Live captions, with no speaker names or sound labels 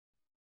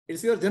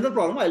It's your general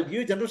problem. I'll give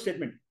you a general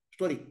statement.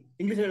 Story.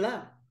 English.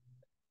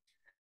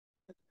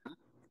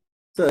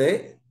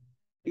 So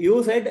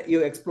you said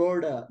you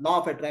explored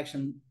law of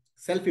attraction,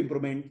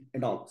 self-improvement,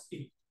 and all.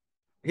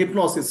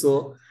 Hypnosis.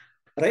 So,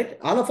 right?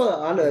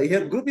 All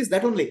here group is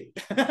that only.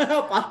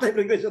 Past life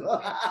regression.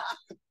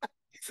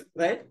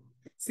 Right?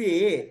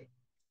 See,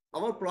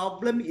 our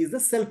problem is the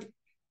self.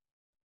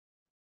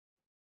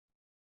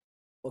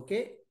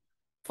 Okay.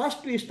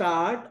 First we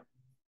start,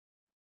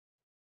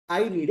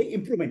 I need a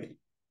improvement.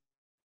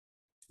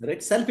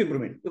 Right?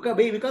 Self-improvement.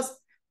 Okay, because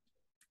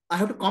I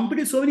have to compete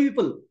with so many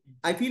people.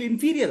 I feel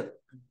inferior.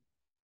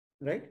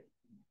 Right?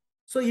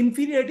 So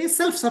inferiority is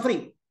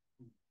self-suffering.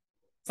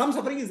 Some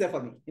suffering is there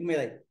for me in my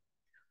life.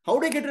 How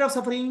do I get rid of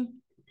suffering?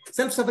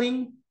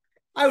 Self-suffering.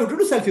 I have to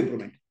do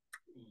self-improvement.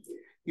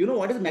 You know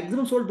what is the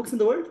maximum sold books in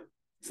the world?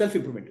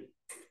 Self-improvement.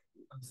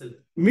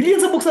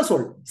 Millions of books are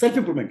sold.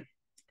 Self-improvement.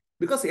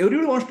 Because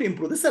everybody wants to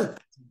improve the self.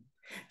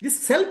 This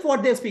self,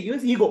 what they are speaking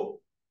is ego.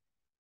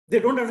 They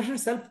don't understand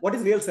self. What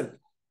is real self?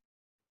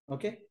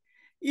 Okay.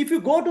 If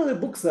you go to the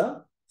books,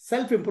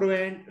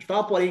 self-improvement,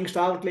 stop worrying,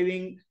 start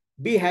living,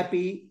 be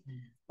happy.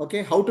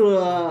 Okay. How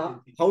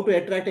to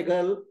attract a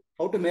girl,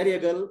 how to marry a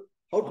girl,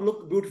 how to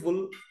look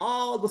beautiful.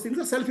 All those things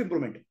are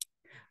self-improvement.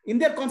 In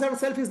their concept of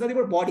self is nothing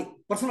but body,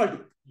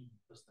 personality.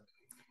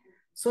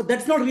 So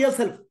that's not real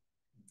self.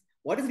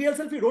 What is real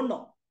self? You don't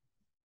know.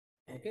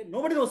 Okay.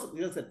 Nobody knows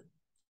real self.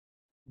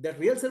 That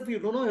real self you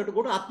don't know. You have to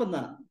go to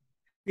Atma.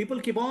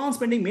 People keep on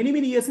spending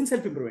many years in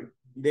self-improvement.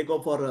 They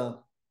go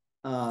for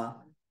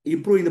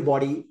improving the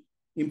body,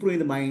 improving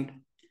the mind,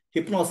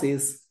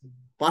 hypnosis,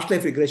 past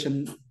life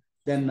regression,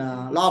 then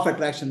law of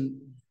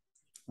attraction,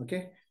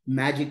 okay,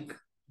 magic.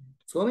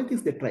 So many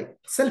things they try.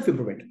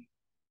 Self-improvement.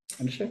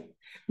 Understand?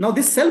 Now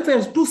this self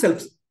has two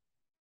selves.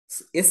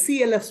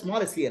 SCLF,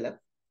 small SCLF,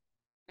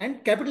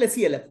 and capital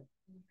SCLF.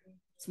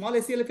 Small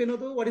SCLF, you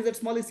know what is that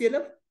small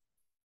SCLF?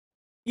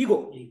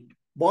 Ego.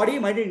 Body,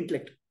 mind, and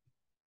intellect.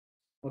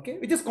 Okay,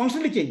 which is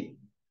constantly changing.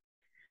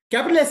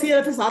 Capital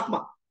SCLF is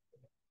Atma,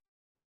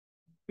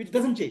 which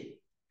doesn't change.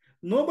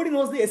 Nobody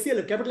knows the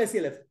SCLF, capital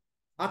SCLF,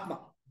 Atma.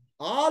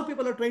 All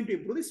people are trying to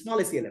improve the small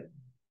SCLF.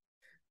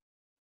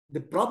 The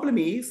problem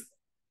is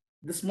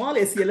the small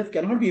SCLF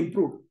cannot be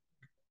improved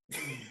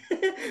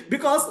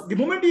because the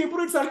moment you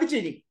improve, it's already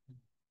changing.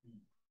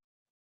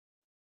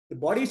 The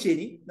body is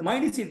changing, the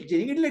mind is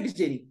changing, intellect is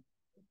changing.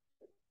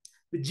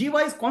 The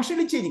jiva is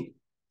constantly changing.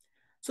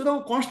 So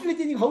now constantly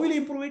changing, how will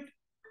you improve it?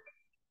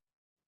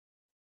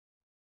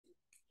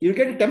 You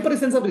get a temporary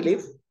sense of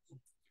relief.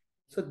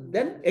 So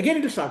then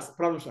again it starts,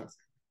 problem starts.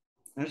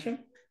 Understand?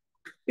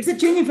 It's a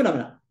changing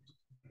phenomenon.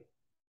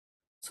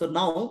 So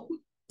now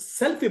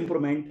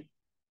self-improvement,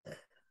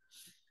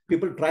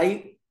 people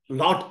try a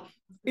lot.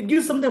 It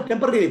gives some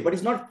temporary relief, but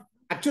it's not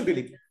actual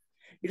relief.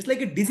 It's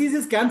like a disease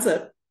is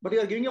cancer, but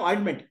you are giving you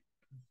ointment.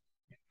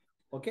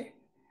 Okay.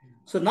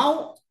 So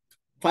now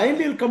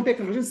finally you'll come to a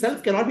conclusion,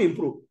 self cannot be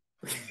improved.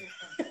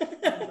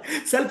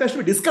 Self has to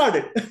be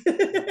discarded.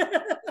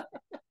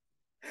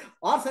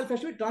 Or self has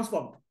to be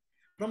transformed.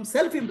 From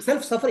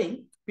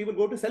self-suffering, people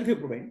go to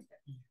self-improvement.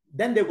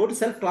 Then they go to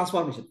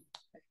self-transformation.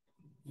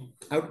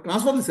 I have to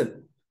transform the self.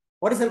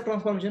 What is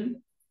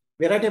self-transformation?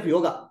 Variety of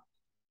yoga.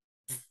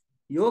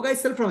 Yoga is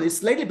self-transformation. It's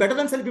slightly better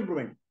than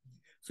self-improvement.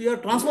 So you are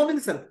transforming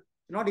the self,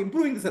 not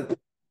improving the self.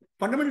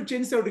 Fundamental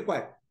changes are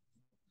required.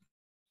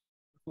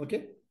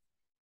 Okay.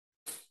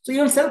 So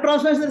even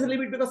self-transformation is a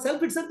limit because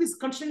self itself is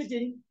constantly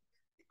changing.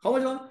 How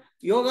much more?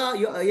 Yoga,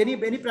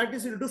 any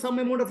practice, you do some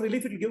amount of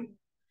relief, it will give.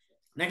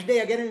 Next day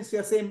again, it's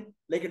the same,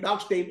 like a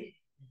dog's tail.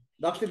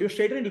 Dog's tail, you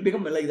straighten, it will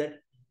become like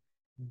that.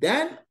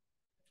 Then,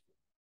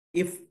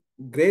 if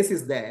grace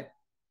is there,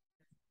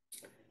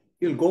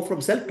 you'll go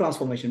from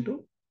self-transformation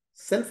to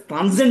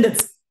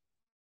self-transcendence.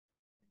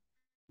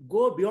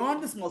 Go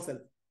beyond the small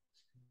self.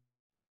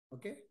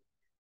 Okay?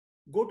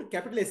 Go to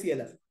capital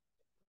SCLF.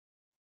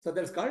 So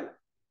that's called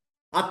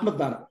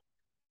Atma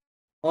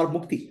or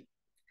Mukti.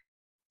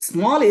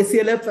 Small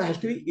SCLF has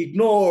to be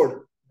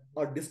ignored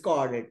or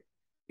discarded.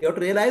 You have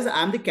to realize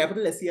I'm the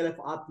capital SCLF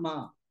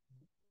Atma.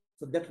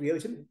 So that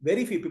realization,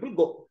 very few people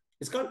go.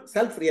 It's called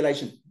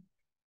self-realization.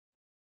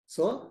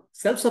 So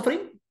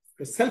self-suffering,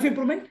 to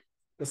self-improvement,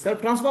 to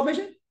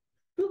self-transformation,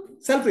 to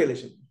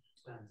self-realization.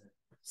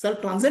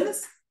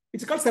 Self-transcendence,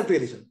 it's called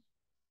self-realization.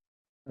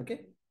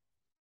 Okay?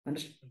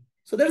 Understand?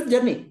 So that's the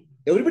journey.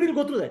 Everybody will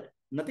go through that.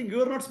 Nothing,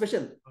 you are not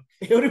special.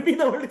 Everybody in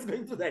the world is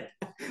going through that.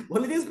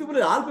 Only these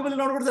people, all people will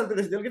not go to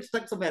self-realization. They'll get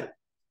stuck somewhere.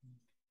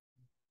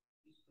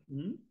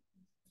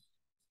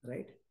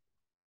 Right?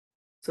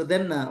 So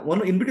then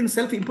one in between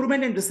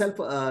self-improvement and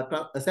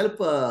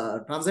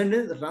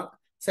self-transcendence,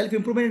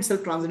 self-improvement and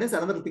self-transcendence,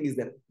 another thing is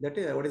there. That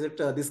is, what is it?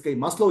 This guy,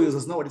 Maslow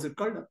uses now. What is it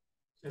called?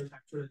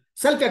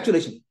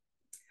 Self-actualization.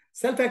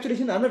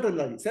 Self-actualization, another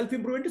terminology.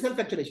 Self-improvement to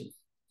self-actualization.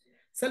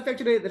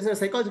 Self-actualization, there's a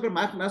psychological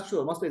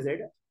Maslow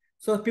said.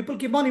 So people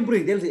keep on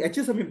improving. They'll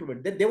achieve some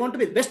improvement. They want to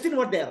be best in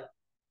what they are.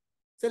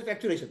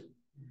 Self-actualization.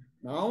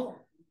 Now,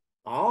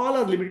 all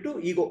are limited to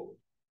ego.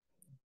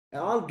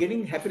 All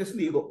getting happiness in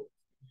the ego.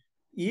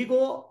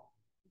 ego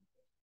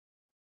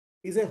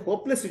is a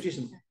hopeless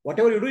situation.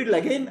 Whatever you do, it will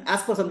again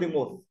ask for something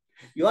more.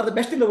 You are the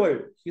best in the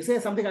world. You say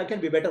something, I can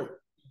be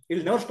better. It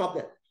will never stop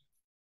there.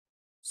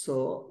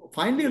 So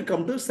finally, you'll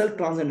come to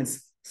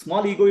self-transcendence.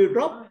 Small ego you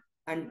drop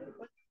and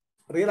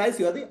realize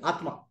you are the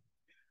Atma,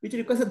 which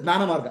requires a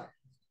Jnana Marga.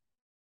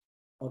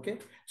 Okay.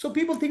 So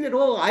people think that,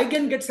 oh, I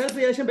can get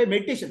self-realization by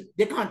meditation.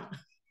 They can't.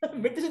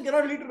 Meditation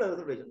cannot lead to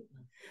self-realization.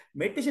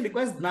 Meditation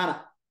requires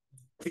Jnana,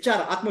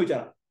 Vichara, Atma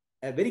Vichara,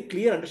 a very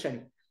clear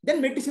understanding.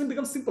 Then meditation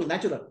becomes simple,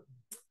 natural.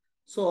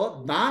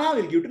 So Jnana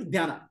will give to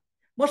Dhyana.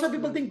 Most of the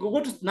people think, go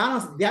to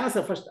Jnana,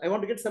 Dhyana first. I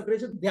want to get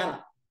self-realization,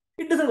 Dhyana.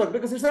 It doesn't work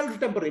because it's all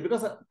temporary,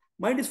 because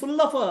mind is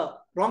full of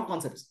wrong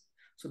concepts.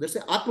 So that's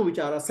why Atma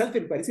Vichara,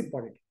 self-inquiry is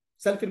important.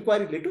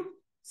 Self-inquiry lead to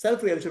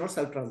self-realization or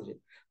self-transition.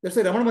 That's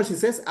why Ramana Maharshi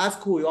says, ask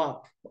who you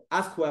are,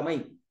 ask who am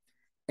I.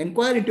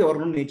 Inquire into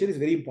your own nature is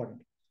very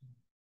important.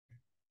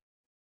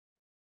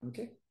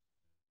 Okay.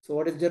 So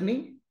what is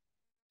journey?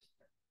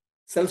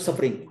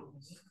 Self-suffering,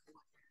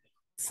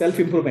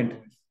 self-improvement,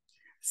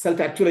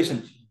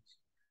 self-actualization,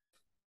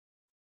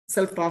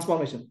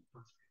 self-transformation,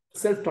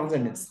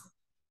 self-transcendence,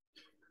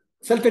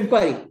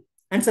 self-inquiry,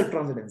 and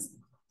self-transcendence.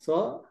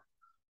 So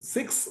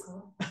 6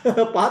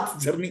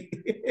 paths journey.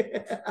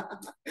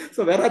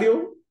 So where are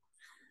you?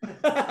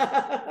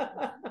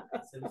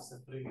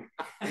 Self-suffering.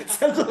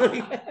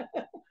 Self-suffering.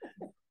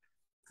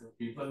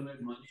 People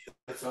make money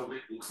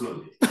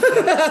slowly.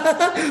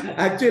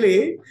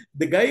 Actually,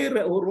 the guy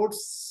who wrote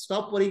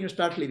Stop Worrying and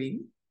Start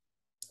Living,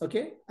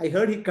 okay, I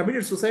heard he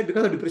committed suicide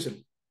because of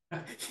depression.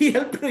 He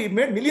helped, he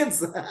made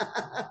millions.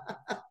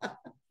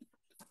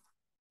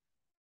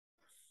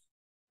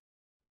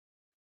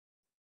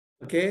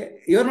 Okay,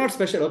 you are not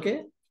special,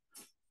 okay?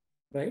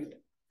 Right?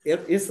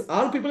 Yes,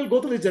 all people go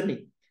through this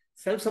journey.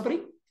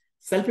 Self-suffering,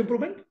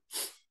 self-improvement,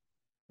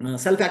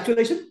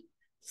 self-actualization,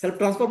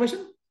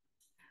 self-transformation,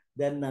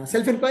 then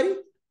self-inquiry,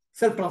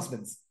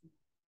 self-transcendence.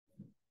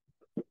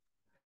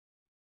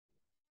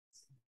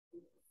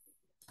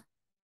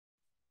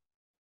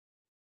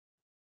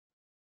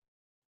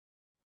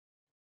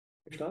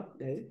 Stop.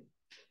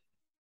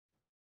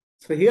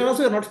 So here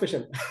also you're not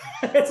special.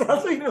 It's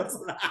also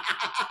universal.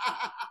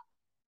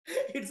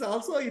 It's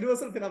also a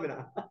universal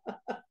phenomena.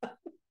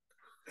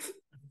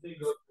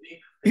 You're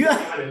unique.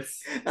 Yeah.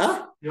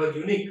 Huh? You're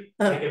unique,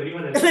 like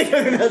everyone else. Like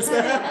everyone else.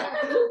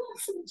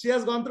 She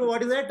has gone through,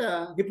 what is that?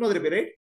 Hypnotherapy, right?